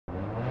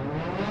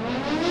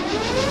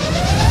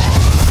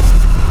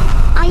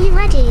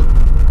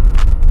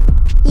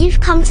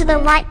come to the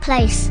right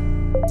place.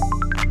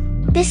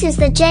 This is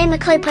the J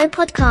Makopo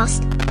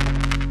podcast.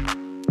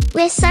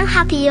 We're so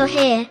happy you're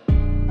here.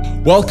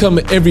 Welcome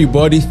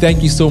everybody.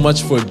 Thank you so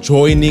much for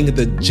joining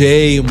the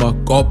J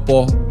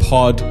Makopo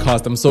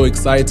podcast. I'm so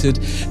excited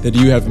that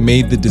you have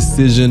made the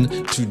decision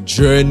to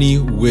journey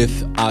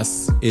with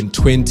us in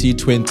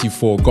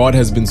 2024. God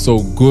has been so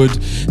good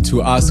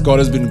to us. God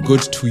has been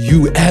good to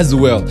you as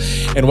well.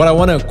 And what I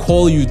want to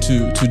call you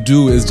to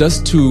do is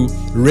just to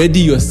ready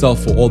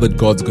yourself for all that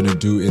God's going to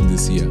do in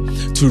this year.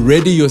 To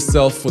ready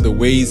yourself for the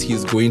ways He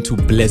is going to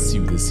bless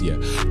you this year.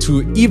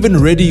 To even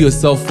ready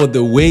yourself for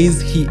the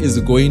ways He is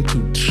going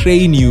to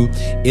train you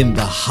in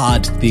the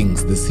hard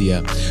things this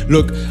year.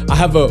 Look, I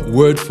have a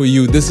word for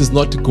you. This is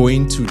not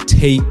going to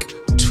take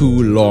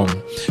too long,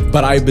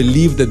 but I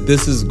believe that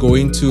this is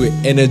going to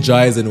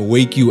energize and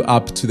wake you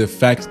up to the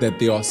fact that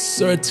there are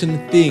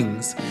certain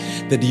things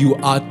that you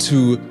are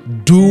to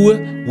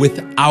do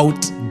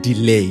without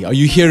delay. Are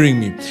you hearing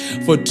me?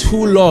 For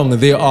too long,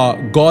 there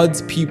are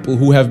God's people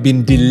who have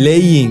been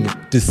delaying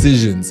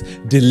decisions,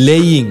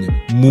 delaying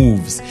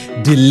moves,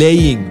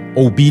 delaying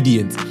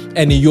obedience.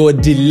 And your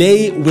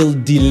delay will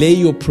delay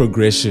your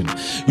progression.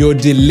 Your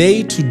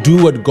delay to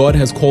do what God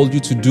has called you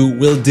to do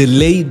will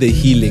delay the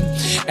healing.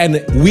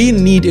 And we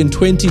need in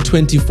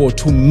 2024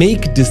 to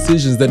make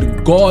decisions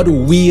that God,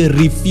 we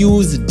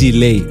refuse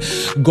delay.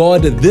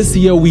 God, this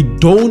year we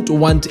don't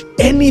want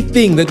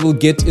anything that will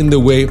get in the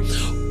way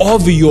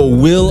of your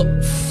will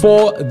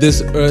for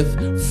this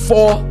earth,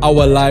 for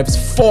our lives,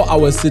 for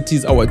our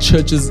cities, our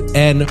churches,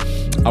 and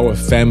our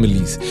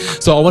families.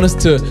 So I want us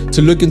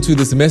to look into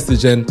this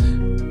message, and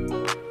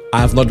I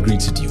have not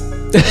greeted you.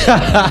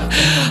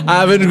 I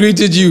haven't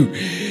greeted you.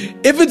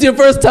 If it's your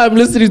first time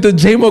listening to the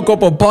J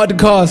Makopo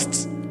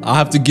podcast, I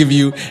have to give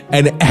you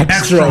an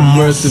extra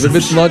mercy. If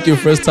it's not your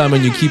first time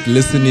and you keep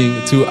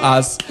listening to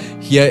us,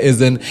 here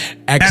is an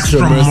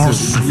extra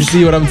mercy. You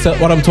see what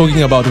I'm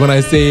talking about when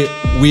I say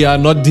we are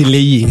not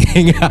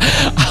delaying.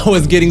 I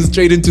was getting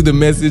straight into the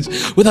message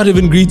without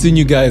even greeting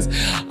you guys.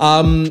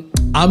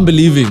 I'm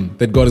believing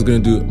that God is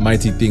going to do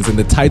mighty things. And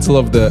the title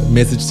of the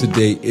message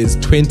today is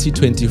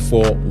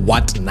 2024,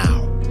 What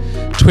Now?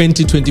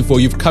 2024,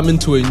 you've come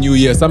into a new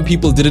year. Some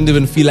people didn't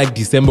even feel like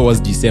December was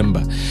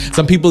December.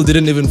 Some people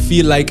didn't even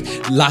feel like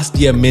last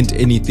year meant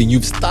anything.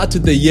 You've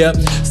started the year.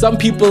 Some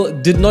people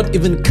did not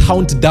even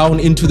count down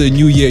into the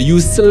new year. You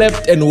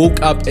slept and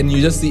woke up and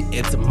you just see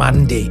it's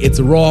Monday. It's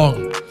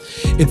wrong.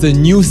 It's a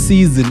new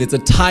season. It's a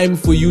time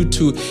for you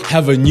to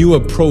have a new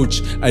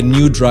approach, a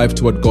new drive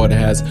to what God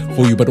has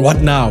for you. But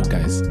what now,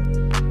 guys?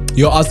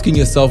 You're asking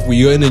yourself,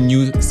 you're in a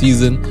new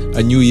season,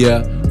 a new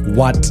year.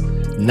 What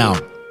now?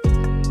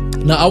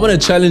 Now, I want to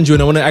challenge you,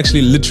 and I want to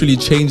actually literally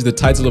change the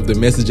title of the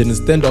message. And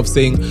instead of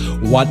saying,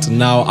 what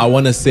now, I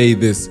want to say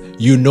this.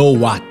 You know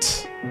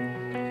what?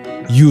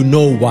 You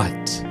know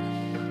what?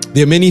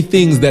 There are many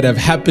things that have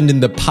happened in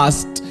the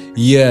past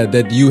year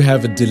that you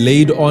have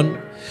delayed on.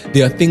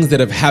 There are things that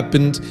have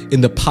happened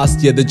in the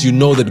past year that you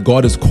know that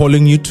God is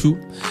calling you to.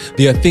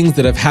 There are things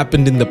that have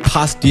happened in the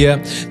past year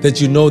that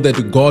you know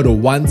that God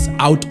wants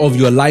out of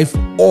your life,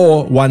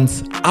 or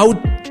wants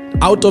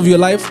out of your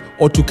life,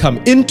 or to come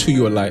into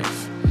your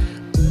life.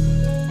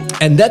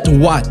 And that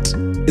what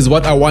is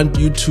what I want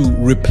you to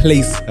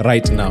replace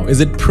right now. Is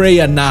it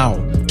prayer now?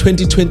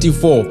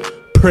 2024,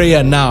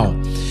 prayer now.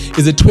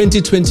 Is it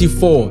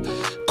 2024,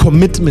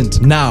 commitment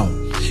now?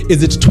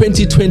 Is it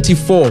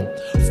 2024,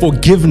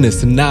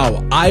 forgiveness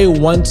now? I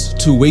want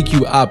to wake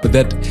you up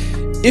that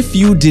if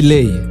you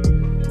delay,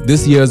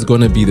 this year is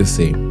going to be the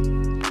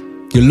same.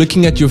 You're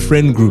looking at your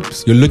friend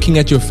groups. You're looking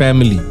at your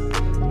family.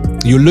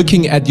 You're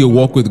looking at your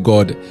walk with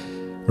God.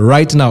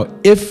 Right now,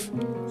 if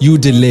you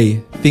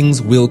delay,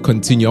 things will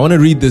continue. I want to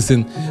read this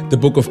in the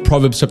book of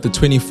Proverbs chapter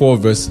 24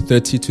 verse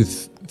 30 to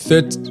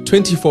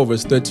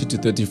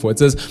 34. It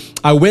says,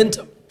 I went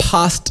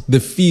past the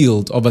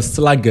field of a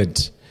sluggard,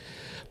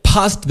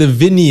 past the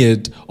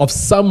vineyard of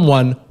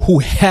someone who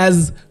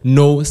has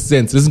no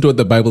sense. Listen to what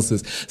the Bible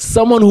says.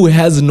 Someone who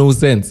has no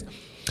sense.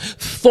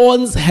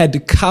 Thorns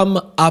had come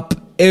up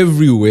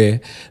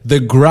everywhere. The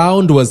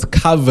ground was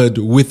covered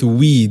with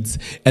weeds,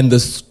 and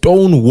the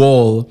stone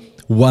wall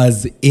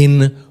was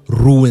in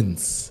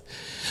ruins.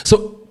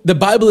 So the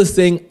Bible is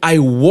saying, I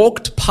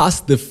walked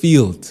past the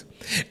field.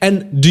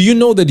 And do you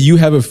know that you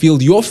have a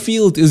field? Your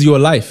field is your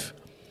life.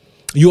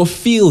 Your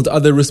field are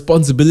the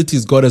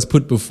responsibilities God has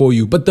put before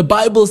you. But the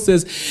Bible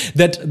says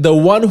that the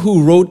one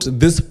who wrote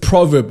this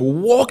proverb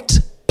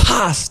walked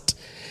past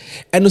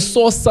and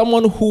saw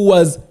someone who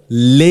was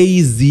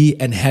lazy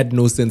and had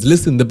no sense.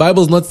 Listen, the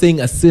Bible is not saying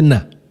a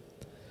sinner.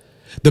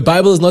 The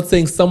Bible is not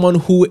saying someone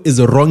who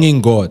is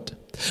wronging God.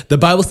 The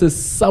Bible says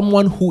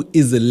someone who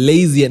is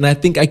lazy, and I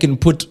think I can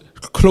put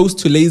close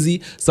to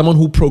lazy, someone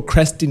who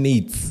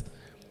procrastinates,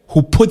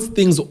 who puts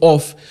things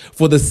off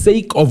for the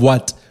sake of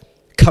what?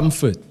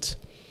 Comfort.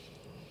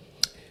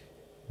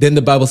 Then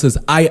the Bible says,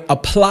 I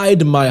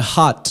applied my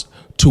heart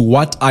to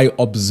what I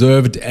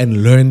observed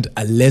and learned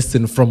a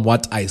lesson from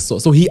what I saw.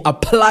 So he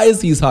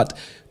applies his heart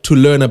to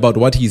learn about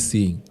what he's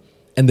seeing.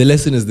 And the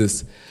lesson is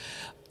this: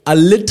 a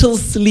little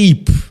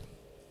sleep,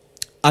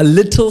 a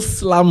little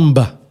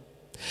slumber,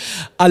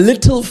 a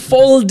little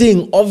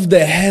folding of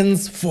the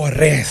hands for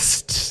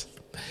rest,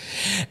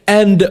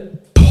 and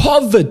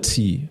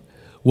poverty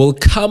will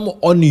come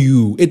on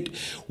you. It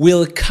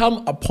will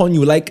come upon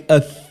you like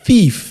a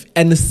thief,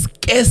 and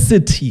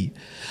scarcity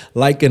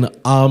like an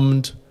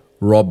armed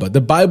robber.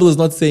 The Bible is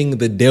not saying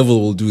the devil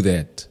will do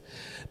that.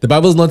 The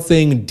Bible is not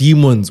saying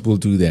demons will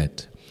do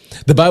that.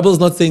 The Bible is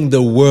not saying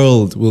the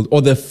world will,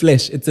 or the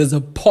flesh. It says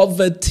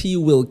poverty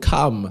will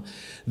come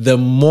the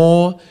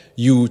more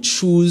you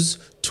choose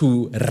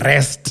to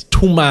rest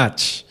too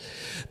much.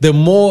 The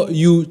more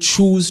you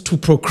choose to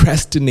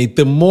procrastinate,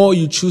 the more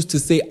you choose to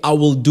say, I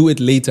will do it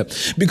later.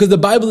 Because the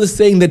Bible is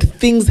saying that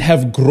things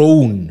have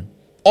grown.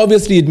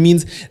 Obviously, it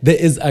means there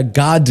is a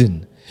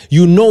garden.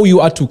 You know you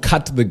are to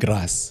cut the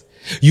grass.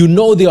 You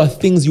know there are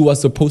things you are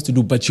supposed to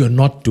do, but you're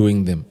not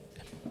doing them.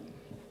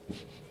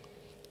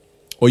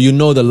 Or you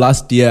know the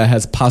last year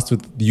has passed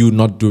with you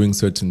not doing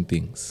certain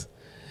things.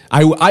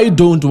 I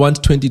don't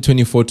want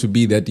 2024 to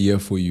be that year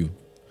for you.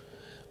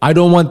 I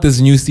don't want this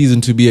new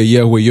season to be a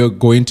year where you're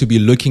going to be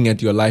looking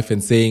at your life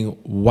and saying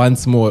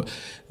once more,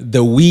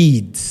 the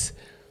weeds,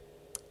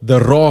 the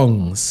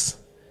wrongs,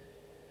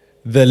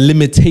 the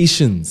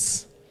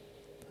limitations,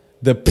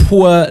 the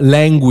poor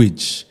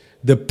language,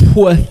 the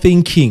poor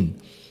thinking,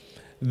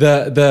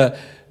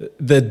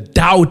 the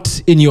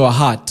doubt in your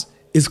heart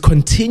is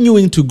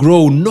continuing to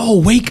grow. No,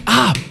 wake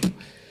up.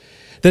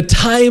 The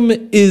time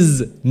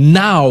is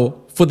now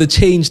for the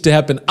change to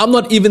happen. I'm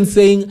not even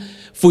saying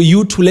for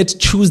you to let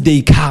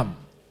Tuesday come.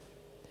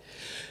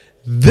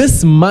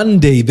 This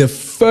Monday, the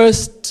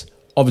 1st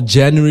of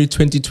January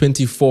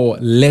 2024,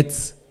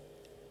 let's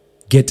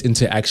get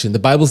into action. The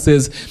Bible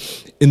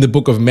says in the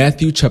book of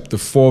Matthew chapter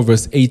 4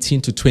 verse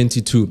 18 to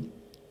 22,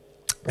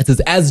 it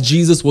says, as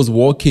Jesus was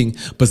walking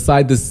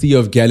beside the Sea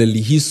of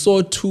Galilee, he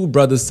saw two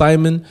brothers,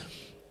 Simon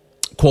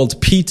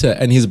called Peter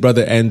and his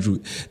brother Andrew.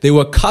 They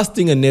were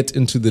casting a net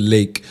into the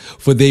lake,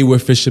 for they were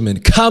fishermen.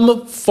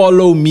 Come,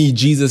 follow me,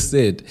 Jesus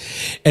said,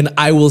 and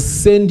I will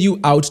send you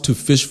out to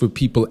fish for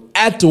people.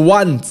 At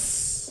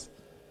once.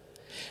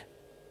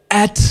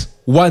 At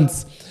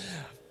once.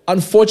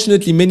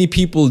 Unfortunately, many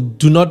people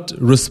do not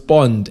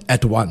respond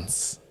at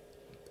once.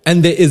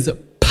 And there is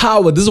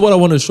power. This is what I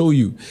want to show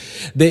you.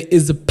 There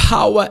is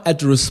power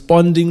at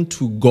responding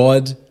to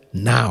God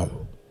now.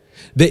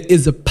 There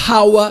is a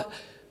power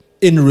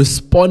in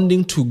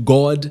responding to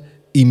God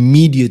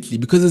immediately,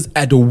 because it's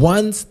at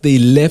once they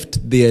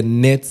left their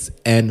nets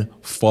and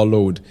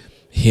followed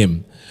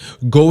him.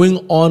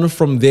 Going on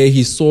from there,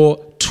 he saw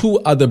two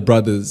other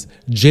brothers,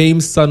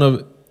 James, son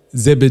of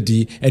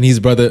Zebedee, and his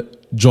brother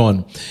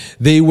John.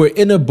 They were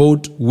in a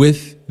boat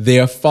with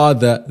their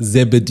father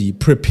Zebedee,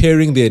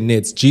 preparing their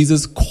nets.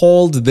 Jesus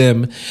called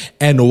them,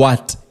 and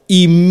what?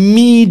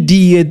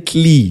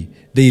 Immediately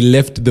they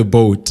left the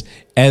boat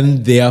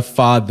and their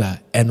father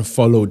and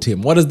followed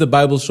him. What is the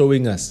Bible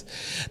showing us?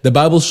 The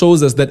Bible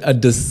shows us that a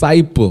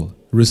disciple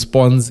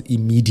responds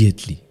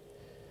immediately.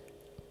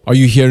 Are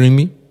you hearing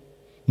me?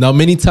 Now,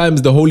 many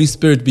times the Holy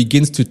Spirit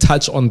begins to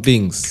touch on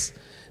things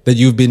that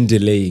you've been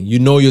delaying. You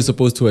know you're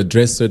supposed to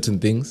address certain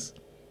things.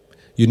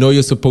 You know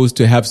you're supposed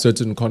to have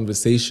certain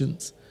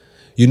conversations.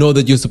 You know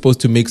that you're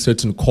supposed to make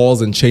certain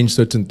calls and change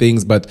certain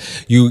things, but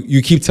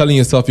you keep telling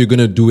yourself you're going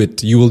to do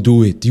it. You will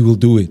do it. You will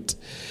do it.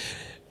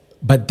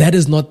 But that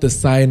is not the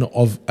sign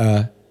of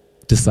a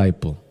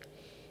disciple.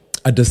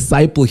 A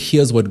disciple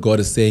hears what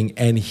God is saying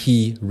and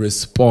he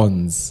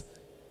responds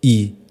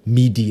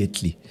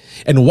immediately.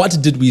 And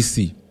what did we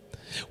see?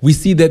 We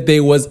see that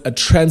there was a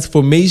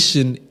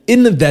transformation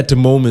in that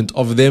moment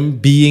of them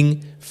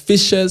being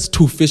fishers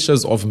to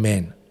fishers of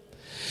men.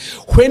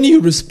 When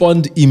you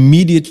respond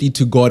immediately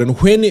to God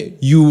and when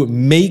you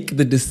make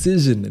the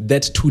decision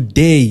that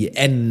today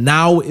and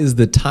now is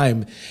the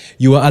time,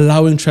 you are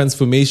allowing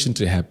transformation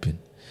to happen.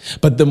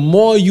 But the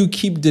more you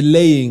keep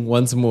delaying,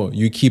 once more,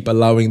 you keep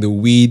allowing the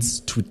weeds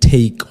to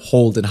take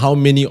hold. And how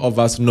many of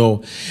us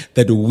know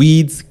that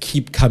weeds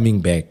keep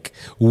coming back?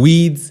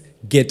 Weeds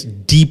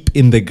get deep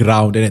in the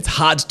ground and it's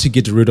hard to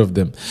get rid of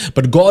them.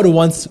 But God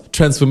wants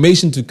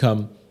transformation to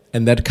come,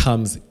 and that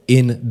comes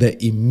in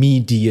the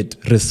immediate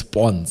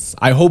response.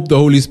 I hope the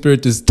Holy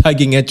Spirit is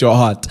tugging at your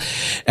heart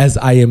as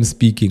I am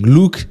speaking.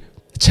 Luke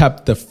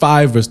chapter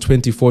 5, verse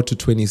 24 to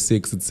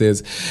 26, it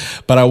says,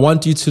 but I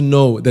want you to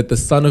know that the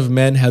Son of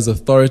Man has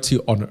authority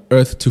on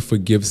earth to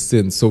forgive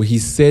sins. So he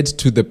said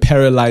to the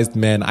paralyzed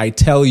man, I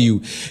tell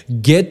you,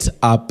 get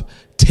up,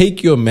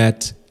 take your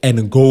mat,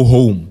 and go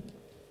home.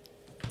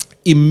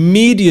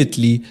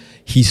 Immediately,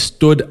 he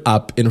stood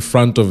up in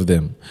front of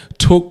them,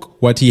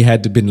 took what he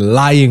had been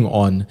lying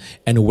on,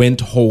 and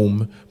went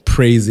home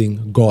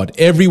praising God.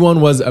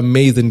 Everyone was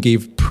amazed and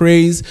gave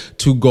praise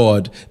to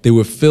God. They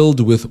were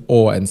filled with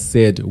awe and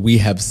said, we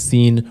have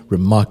seen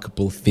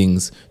remarkable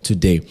things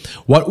today.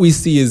 What we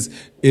see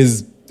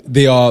is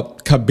they are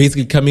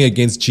basically coming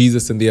against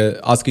Jesus, and they are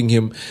asking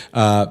him,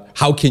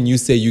 how can you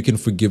say you can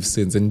forgive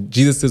sins? And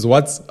Jesus says,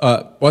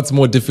 what's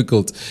more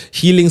difficult,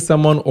 healing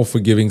someone or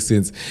forgiving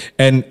sins?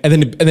 And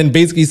then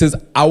basically he says,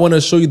 I want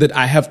to show you that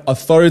I have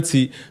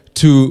authority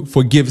to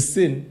forgive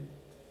sin.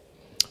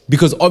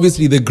 Because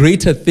obviously the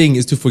greater thing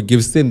is to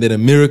forgive sin than a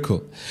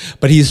miracle.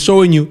 But he's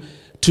showing you,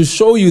 to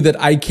show you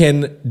that I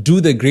can do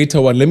the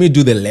greater one, let me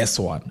do the less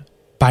one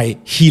by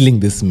healing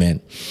this man.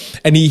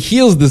 And he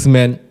heals this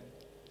man.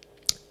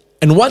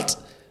 And what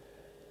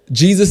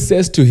Jesus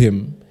says to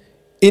him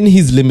in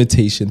his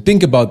limitation,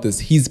 think about this.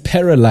 He's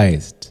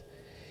paralyzed.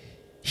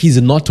 He's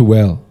not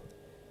well.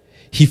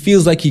 He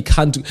feels like he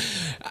can't do.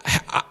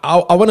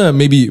 I want to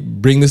maybe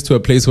bring this to a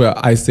place where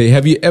I say,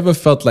 have you ever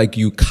felt like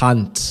you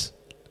can't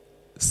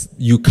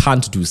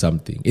do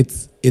something?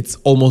 It's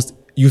almost,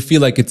 you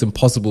feel like it's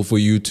impossible for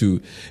you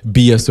to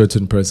be a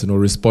certain person or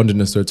respond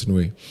in a certain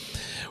way.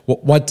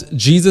 What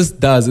Jesus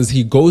does is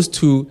he goes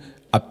to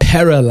a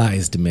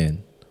paralyzed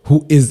man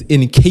who is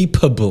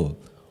incapable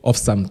of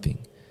something.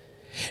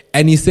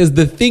 And he says,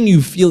 the thing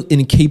you feel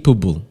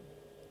incapable,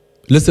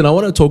 listen, I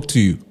want to talk to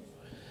you.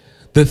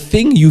 The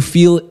thing you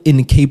feel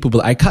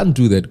incapable, I can't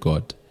do that,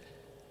 God.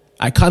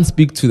 I can't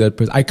speak to that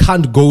person. I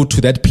can't go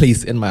to that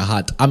place in my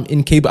heart. I'm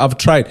incapable. I've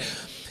tried.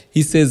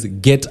 He says,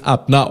 get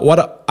up. Now,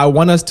 what I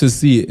want us to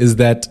see is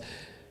that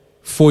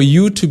for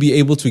you to be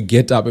able to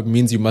get up, it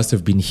means you must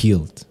have been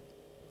healed.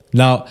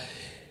 Now,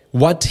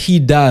 what he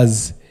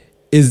does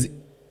is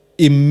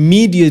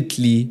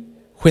immediately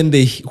when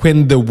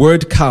the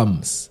word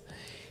comes,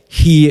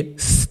 he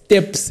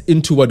steps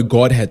into what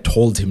God had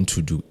told him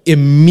to do.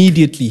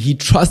 Immediately, he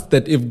trusts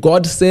that if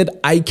God said,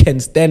 I can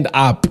stand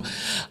up,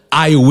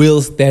 I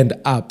will stand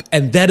up.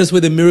 And that is where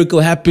the miracle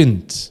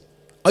happened.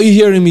 Are you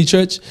hearing me,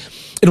 church?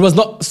 It was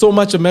not so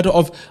much a matter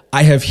of,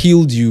 I have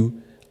healed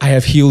you, I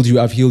have healed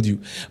you, I've healed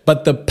you.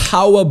 But the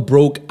power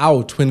broke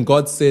out when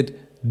God said,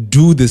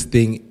 do this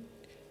thing,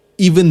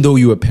 even though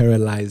you are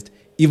paralyzed,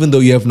 even though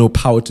you have no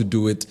power to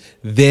do it,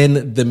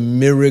 then the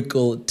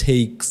miracle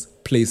takes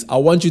place. I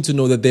want you to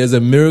know that there's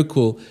a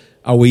miracle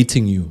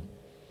awaiting you.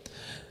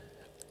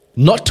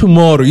 Not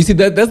tomorrow. You see,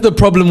 that's the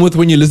problem with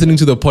when you're listening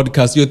to the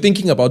podcast. You're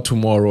thinking about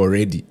tomorrow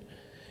already.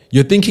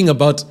 You're thinking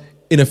about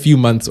in a few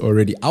months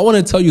already. I want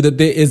to tell you that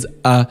there is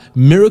a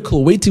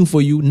miracle waiting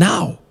for you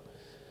now.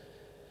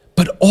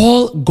 But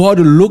all God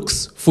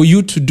looks for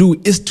you to do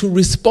is to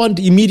respond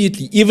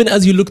immediately. Even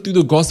as you look through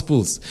the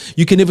Gospels,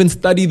 you can even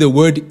study the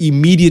word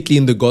immediately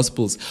in the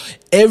Gospels.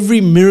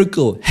 Every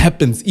miracle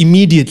happens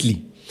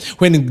immediately.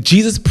 When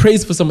Jesus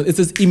prays for someone, it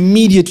says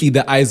immediately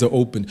the eyes are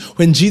open.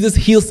 When Jesus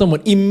heals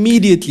someone,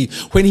 immediately.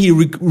 When he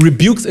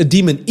rebukes a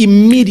demon,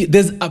 immediately.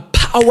 There's a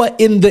power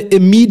in the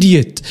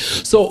immediate.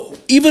 So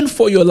even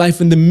for your life,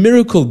 in the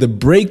miracle, the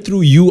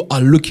breakthrough you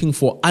are looking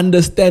for,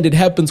 understand it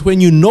happens when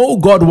you know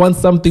God wants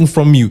something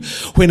from you.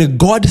 When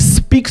God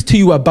speaks to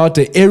you about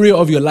the area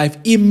of your life,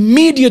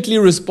 immediately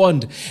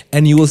respond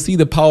and you will see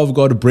the power of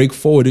God break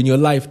forward in your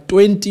life.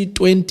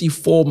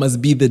 2024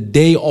 must be the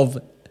day of,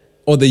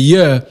 or the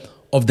year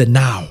of the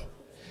now,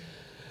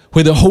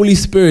 where the Holy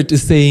Spirit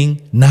is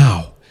saying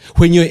now.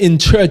 When you're in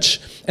church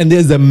and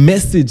there's a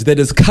message that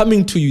is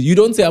coming to you, you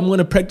don't say, I'm going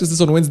to practice this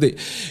on Wednesday.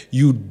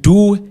 You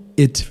do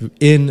it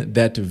in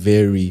that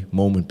very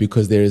moment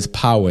because there is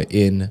power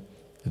in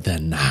the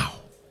now.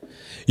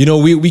 You know,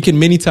 we can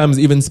many times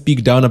even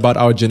speak down about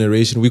our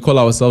generation. We call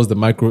ourselves the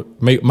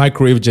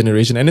microwave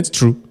generation, and it's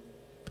true.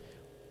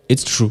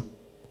 It's true.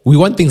 We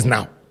want things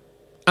now.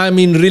 I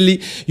mean,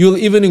 really, you'll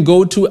even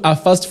go to a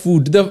fast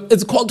food.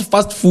 It's called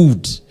fast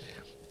food.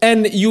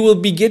 And you will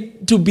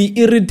get to be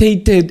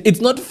irritated.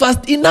 It's not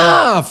fast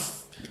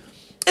enough.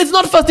 It's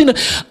not fast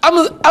enough.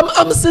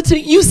 I'm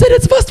sitting, you said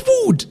it's fast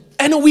food.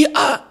 And we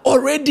are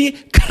already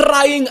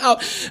crying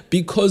out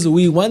because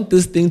we want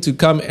this thing to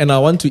come and I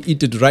want to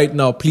eat it right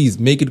now. Please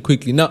make it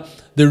quickly. Now,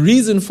 the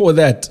reason for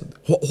that,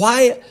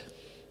 why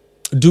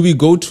do we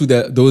go to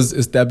those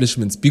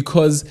establishments?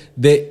 Because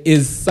there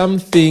is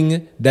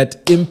something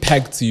that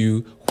impacts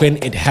you when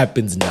it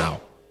happens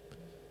now.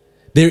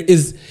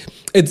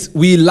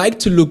 We like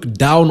to look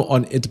down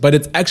on it, but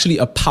it's actually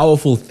a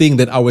powerful thing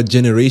that our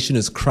generation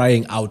is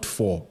crying out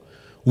for.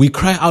 We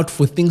cry out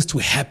for things to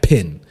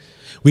happen.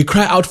 We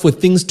cry out for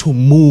things to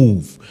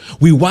move.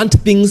 We want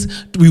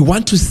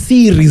to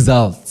see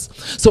results.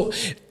 So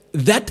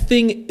that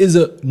thing is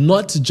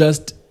not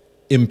just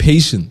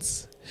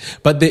impatience,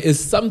 but there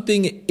is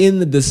something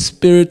in the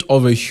spirit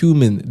of a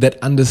human that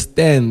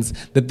understands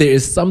that there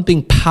is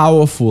something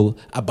powerful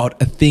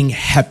about a thing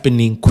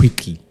happening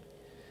quickly.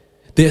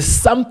 There's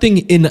something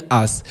in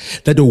us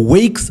that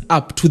wakes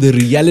up to the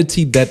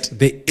reality that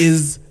there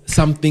is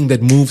something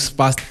that moves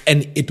fast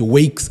and it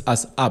wakes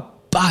us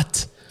up.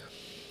 But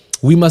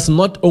we must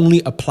not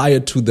only apply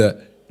it to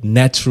the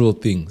natural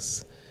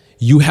things.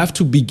 You have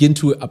to begin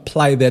to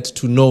apply that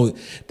to know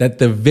that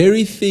the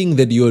very thing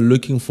that you're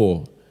looking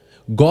for,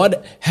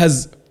 God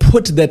has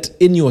put that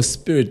in your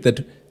spirit,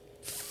 that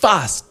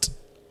fast,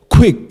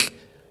 quick,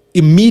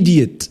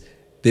 immediate,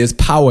 there's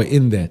power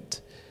in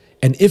that.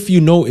 And if you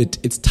know it,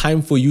 it's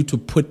time for you to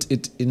put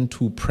it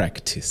into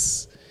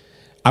practice.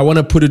 I want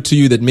to put it to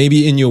you that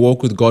maybe in your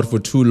walk with God for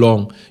too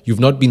long, you've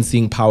not been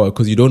seeing power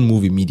because you don't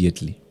move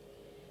immediately.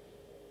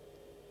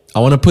 I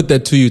want to put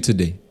that to you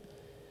today.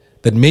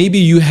 That maybe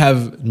you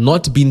have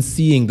not been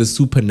seeing the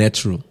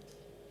supernatural.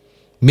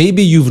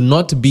 Maybe you've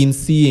not been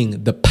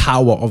seeing the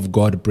power of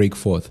God break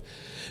forth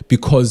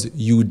because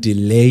you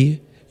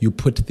delay, you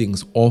put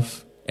things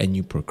off, and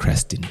you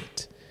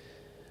procrastinate.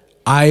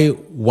 I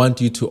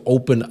want you to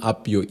open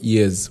up your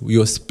ears,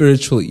 your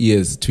spiritual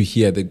ears, to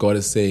hear that God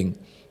is saying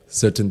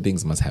certain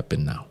things must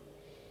happen now.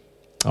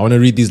 I want to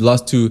read these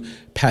last two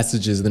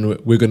passages, and then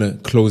we're going to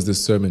close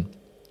this sermon.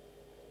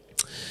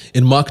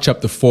 In Mark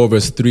chapter 4,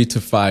 verse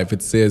 3-5,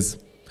 it says,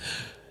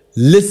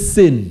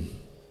 "Listen,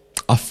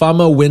 a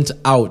farmer went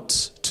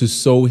out to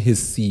sow his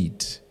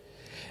seed.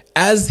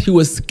 As he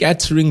was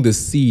scattering the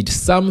seed,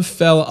 some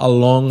fell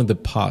along the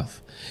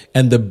path,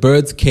 and the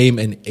birds came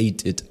and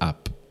ate it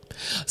up.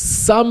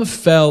 Some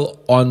fell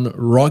on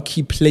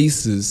rocky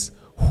places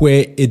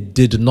where it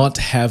did not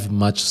have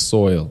much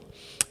soil.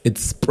 It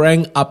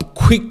sprang up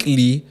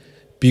quickly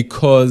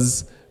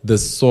because the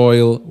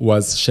soil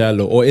was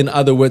shallow." Or in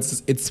other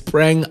words, it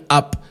sprang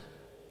up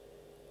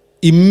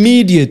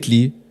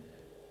immediately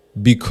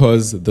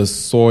because the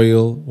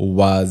soil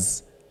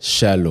was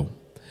shallow.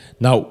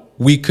 Now,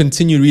 we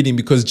continue reading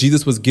because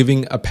Jesus was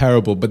giving a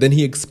parable, but then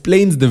he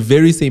explains the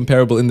very same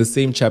parable in the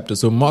same chapter.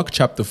 So Mark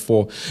chapter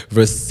 4,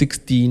 verse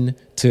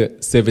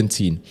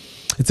 16-17.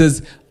 It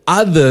says,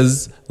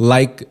 "Others,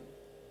 like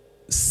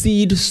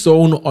seed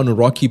sown on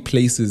rocky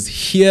places,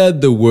 hear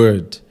the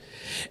word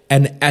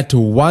and at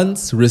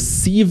once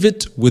receive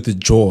it with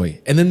joy."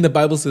 And then the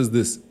Bible says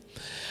this,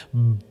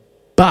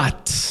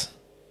 "But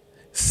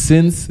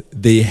since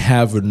they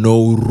have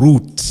no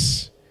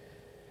root,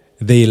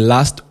 they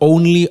last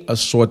only a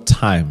short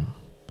time.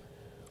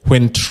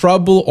 When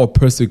trouble or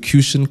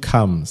persecution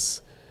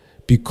comes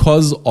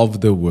because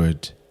of the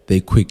word, they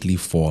quickly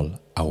fall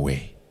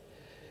away."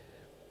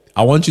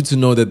 I want you to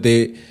know that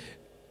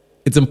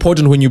it's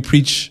important when you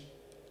preach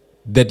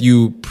that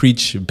you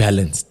preach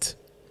balanced.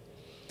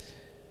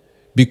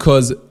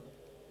 Because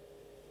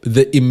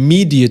the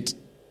immediate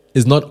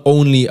is not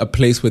only a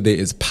place where there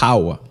is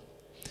power,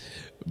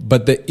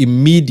 but the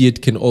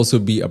immediate can also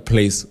be a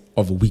place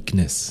of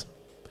weakness.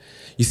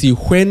 You see,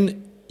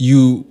 when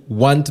you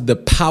want the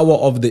power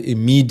of the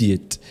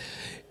immediate,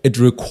 it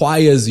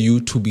requires you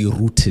to be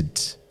rooted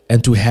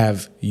and to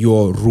have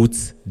your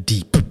roots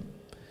deep.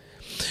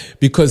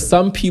 Because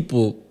some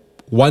people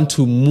want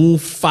to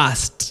move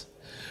fast,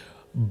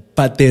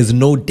 but there's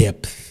no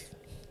depth.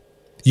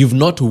 You've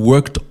not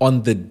worked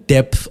on the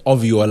depth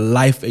of your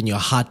life and your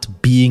heart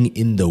being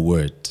in the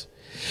Word.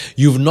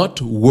 You've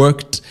not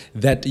worked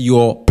that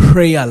your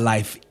prayer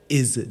life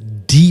is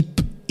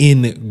deep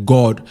in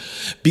God,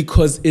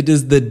 because it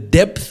is the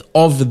depth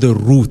of the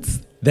roots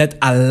that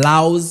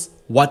allows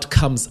what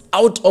comes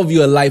out of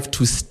your life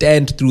to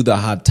stand through the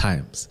hard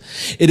times.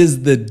 It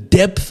is the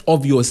depth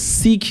of your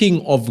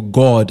seeking of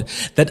God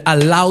that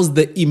allows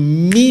the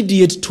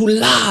immediate to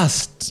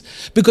last.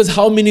 Because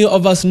how many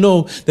of us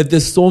know that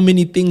there's so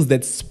many things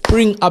that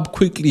spring up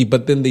quickly,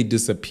 but then they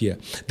disappear?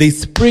 They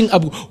spring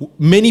up.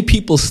 Many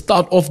people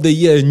start off the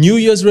year, New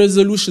Year's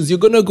resolutions. You're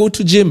going to go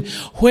to gym.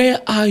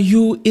 Where are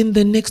you in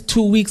the next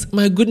 2 weeks?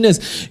 My goodness,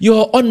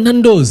 you're on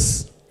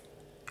Nando's.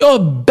 You're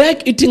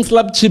back eating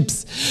slab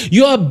chips.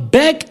 You're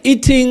back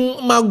eating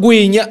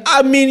magwenya.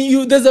 I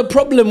mean, there's a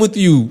problem with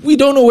you. We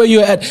don't know where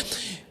you're at.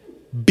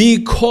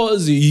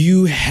 Because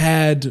you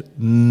had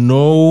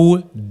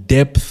no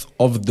depth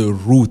of the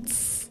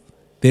roots.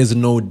 There's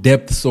no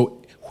depth.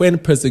 So when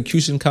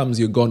persecution comes,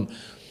 you're gone.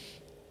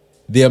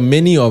 There are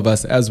many of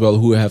us as well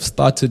who have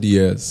started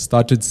years,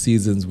 started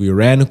seasons. We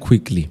ran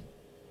quickly,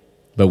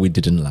 but we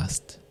didn't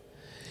last.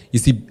 You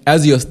see,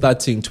 as you're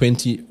starting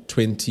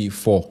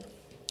 2024,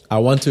 I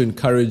want to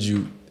encourage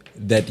you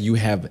that you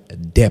have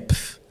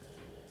depth.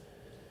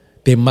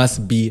 There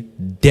must be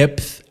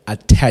depth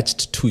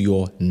attached to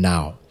your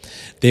now.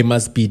 There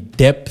must be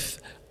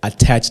depth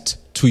attached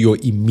to your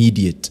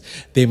immediate.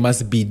 There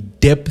must be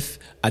depth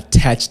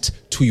attached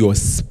to your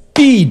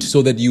speed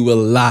so that you will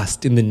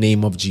last in the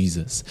name of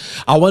Jesus.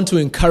 I want to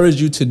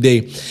encourage you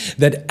today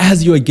that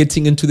as you are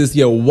getting into this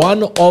year,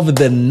 one of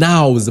the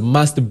nows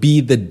must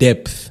be the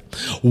depth.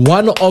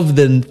 One of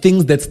the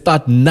things that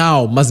start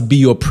now must be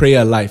your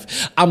prayer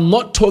life.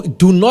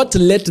 Do not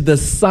let the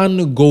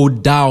sun go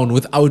down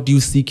without you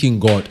seeking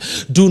God.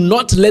 Do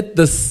not let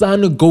the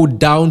sun go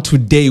down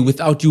today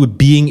without you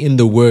being in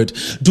the Word.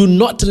 Do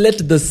not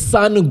let the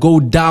sun go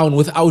down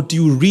without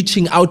you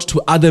reaching out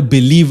to other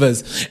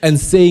believers and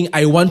saying,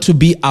 I want to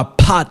be a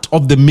part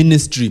of the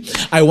ministry.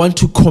 I want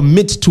to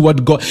commit to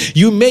what God.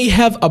 You may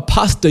have a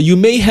pastor, you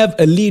may have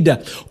a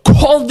leader.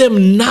 Call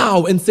them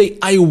now and say,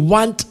 I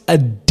want a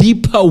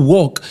deeper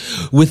walk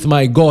with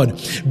my God,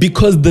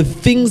 because the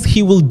things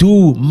He will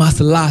do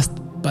must last.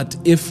 But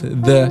if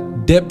the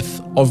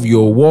depth of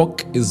your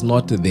walk is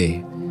not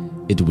there,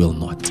 it will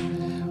not.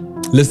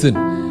 Listen,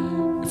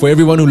 For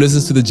everyone who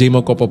listens to the J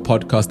Makopo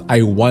podcast,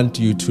 I want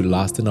you to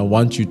last and I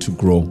want you to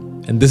grow.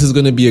 And this is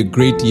going to be a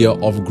great year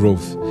of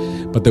growth.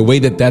 But the way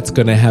that that's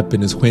going to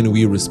happen is when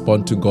we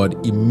respond to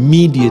God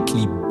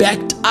immediately,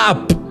 backed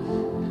up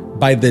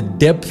by the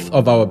depth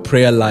of our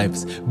prayer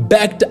lives,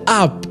 backed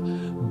up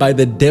by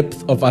the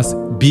depth of us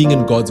being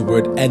in God's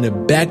word,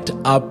 and backed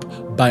up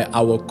by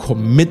our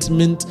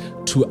commitment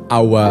to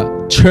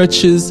our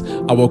churches,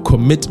 our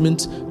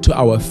commitment to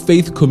our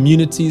faith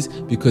communities,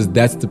 because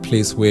that's the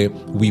place where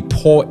we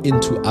pour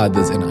into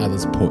others and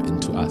others pour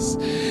into us.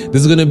 This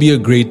is going to be a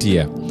great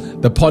year.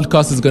 The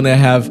podcast is going to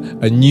have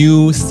a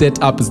new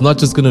setup. It's not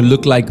just going to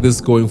look like this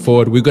going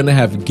forward. We're going to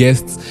have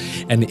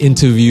guests and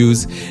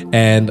interviews,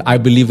 and I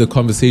believe the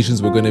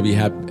conversations we're going to be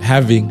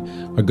having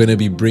are going to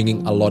be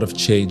bringing a lot of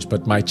change.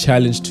 But my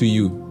challenge to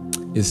you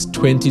is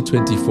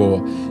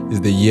 2024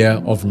 is the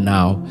year of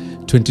now.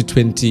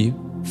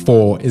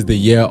 2024 is the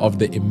year of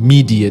the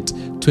immediate.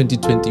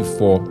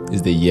 2024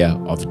 is the year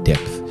of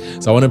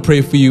depth. So I want to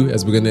pray for you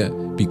as we're going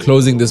to be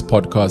closing this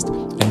podcast.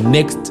 And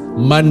next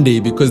Monday,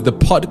 because the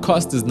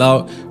podcast is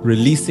now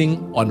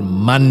releasing on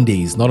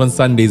Mondays, not on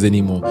Sundays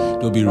anymore.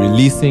 It'll be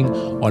releasing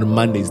on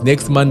Mondays.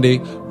 Next Monday,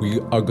 we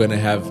are going to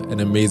have an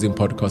amazing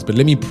podcast. But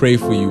let me pray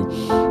for you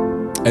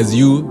as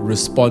you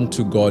respond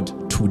to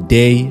God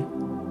today,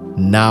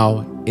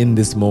 now, in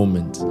this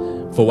moment,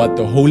 for what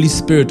the Holy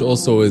Spirit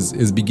also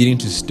is beginning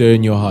to stir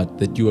in your heart,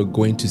 that you are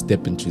going to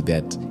step into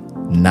that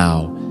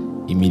now,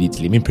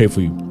 immediately. Let me pray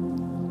for you.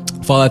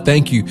 Father,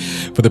 thank you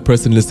for the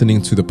person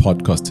listening to the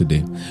podcast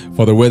today.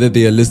 Father, whether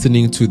they are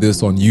listening to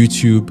this on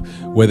YouTube,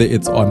 whether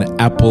it's on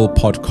Apple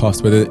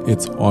Podcasts, whether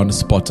it's on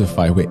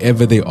Spotify,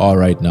 wherever they are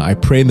right now, I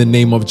pray in the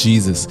name of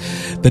Jesus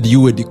that you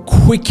would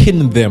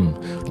quicken them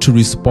to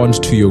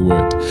respond to your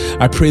word.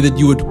 I pray that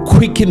you would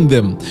quicken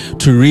them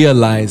to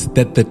realize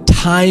that the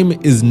time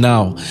is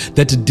now,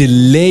 that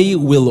delay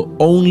will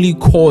only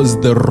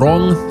cause the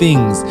wrong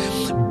things,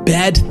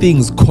 bad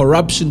things,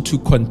 corruption to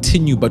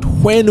continue. But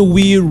when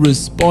we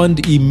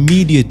respond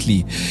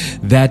immediately,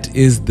 that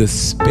is the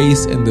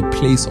space and the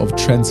place of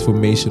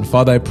transformation.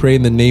 Father, I pray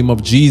in the name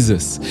of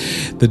Jesus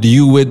that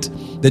you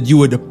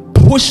would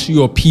push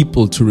your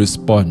people to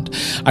respond.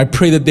 I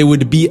pray that there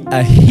would be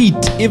a heat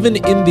even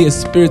in their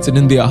spirits and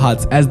in their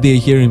hearts as they're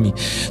hearing me,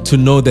 to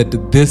know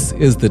that this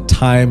is the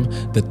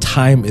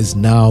time is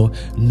now,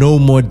 no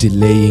more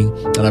delaying.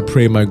 And I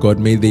pray, my God,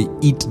 may they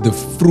eat the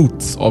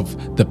fruits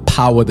of the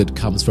power that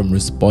comes from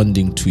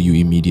responding to you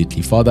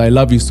immediately. Father, I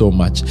love you so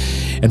much.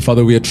 And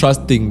Father, we are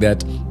trusting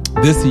that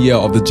this year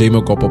of the J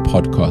Makopo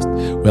podcast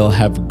will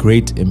have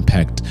great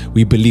impact.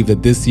 We believe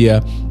that this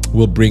year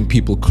will bring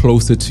people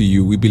closer to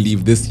you. We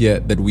believe this year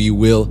that we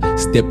will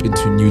step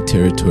into new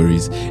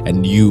territories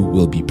and you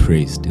will be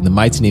praised. In the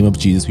mighty name of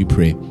Jesus we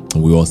pray,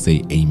 and we all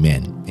say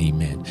amen.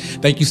 Amen.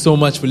 Thank you so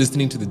much for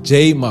listening to the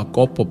J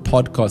Makopo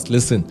podcast.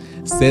 Listen,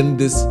 send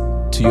this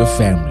to your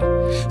family.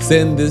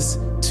 Send this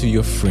to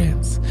your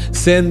friends.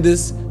 Send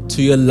this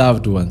to your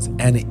loved ones,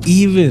 and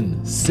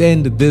even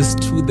send this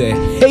to the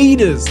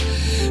haters,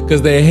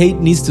 because their hate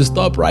needs to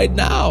stop right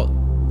now.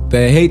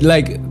 Their hate,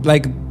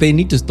 like they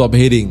need to stop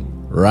hating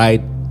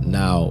right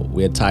now.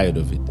 We're tired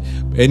of it.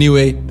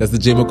 Anyway, that's the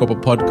J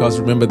Makopo podcast.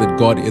 Remember that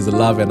God is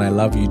love, and I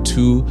love you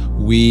too.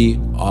 We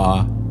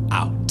are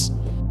out.